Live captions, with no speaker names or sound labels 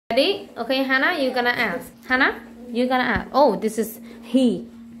Ready? Okay, Hannah, you're gonna ask. Hannah, you're gonna ask. Oh, this is he.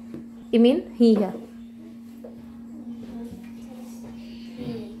 You mean he here?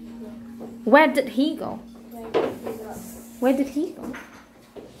 Where did he go? Where did he go?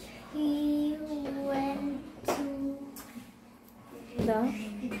 He went to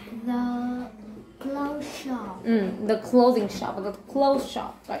The clothes shop. the clothing shop, the clothes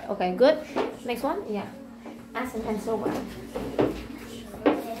shop. Right. Okay. Good. Next one. Yeah. Ask and answer well.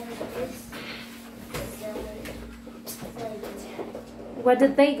 Where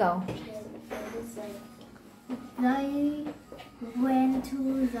did they go? They went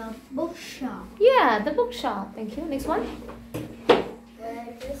to the bookshop. Yeah, the bookshop. Thank you. Next one. Where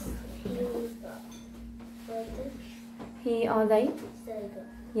does he go? Where did He or they? they go?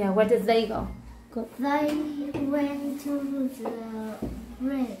 Yeah. Where did they go? Good. They went to the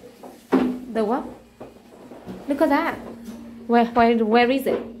bread. The what? Look at that. Where is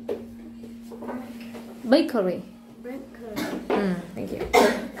it? Bakery. Thank you.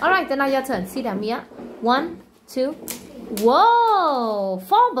 Alright, then now your turn. Sit down, Mia. 1, 2. Whoa!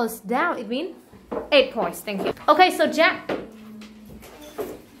 4 balls down. It means 8 points. Thank you. Okay, so Jack.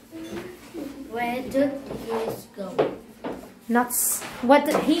 Where did he go? Nuts. Where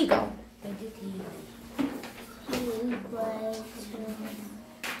did he go? Where did he go? He went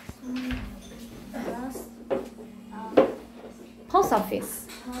to Post office.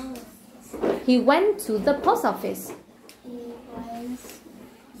 post. He went to the post office. He went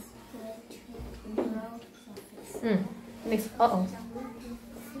to the office. Next. Uh-oh.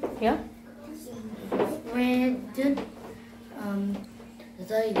 Yeah? Where did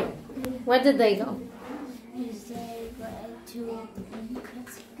they go? Where did they go? They went to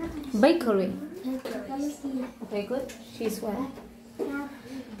Bakery. bakery. Okay, good. She's where?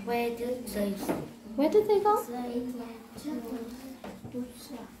 Where did they go? Where did they go? They went to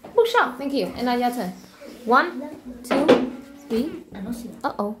bookshop. Bookshop. Thank you. And now your turn. 1, 2, 3.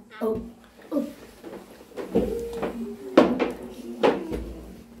 Uh-oh. Oh.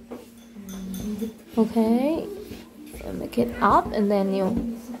 Okay. So make it up and then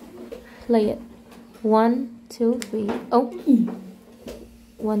you play it. 1, 2, 3. Oh.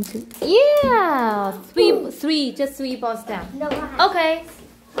 1, 2. Yeah. 3. Just 3 balls down. No, Okay.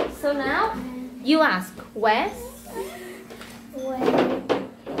 So now you ask where.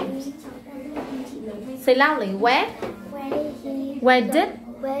 Say loudly. Where? Where did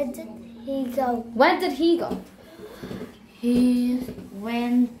he go? Where did he go? He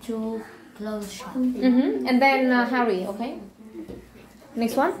went to clothes shop. And then Harry. Okay.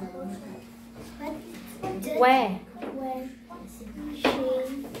 Next one. Where?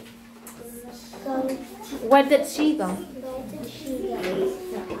 Where did she go? Where did she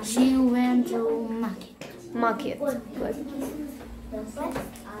go? She went to market. Market. Good.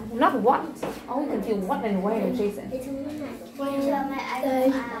 Not what. Oh, you can do what and where, Jason.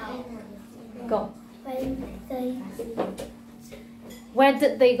 Go. Where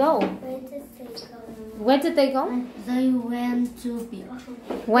did they go? Where did they go? They went to beach.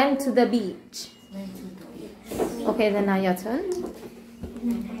 Went to the beach. Okay, then now your turn.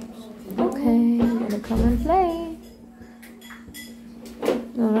 Okay, gonna come and play.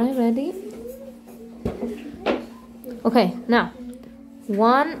 Alright, ready? Okay, now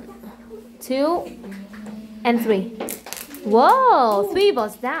 1, 2, and 3. Whoa, 3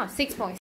 balls down, 6 points.